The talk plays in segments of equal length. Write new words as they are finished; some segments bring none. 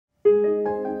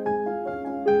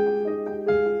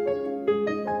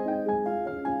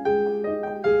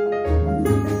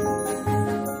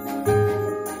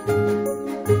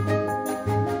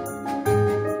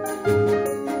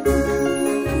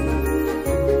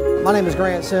My name is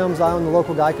Grant Sims. I own the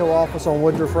local GEICO office on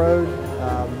Woodruff Road,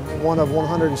 one of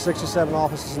 167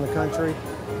 offices in the country.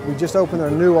 We just opened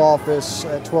our new office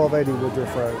at 1280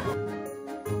 Woodruff Road.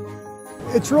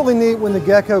 It's really neat when the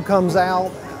Gecko comes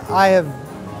out. I have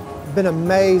been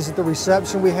amazed at the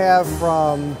reception we have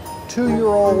from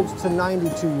 2-year-olds to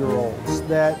 92-year-olds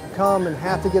that come and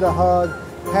have to get a hug,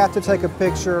 have to take a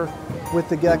picture with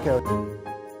the Gecko.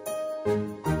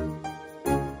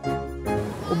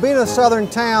 Well, being a southern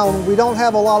town, we don't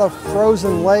have a lot of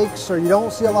frozen lakes, or you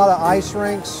don't see a lot of ice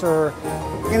rinks,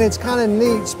 and it's kind of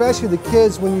neat, especially the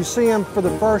kids, when you see them for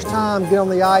the first time get on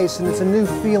the ice, and it's a new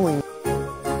feeling.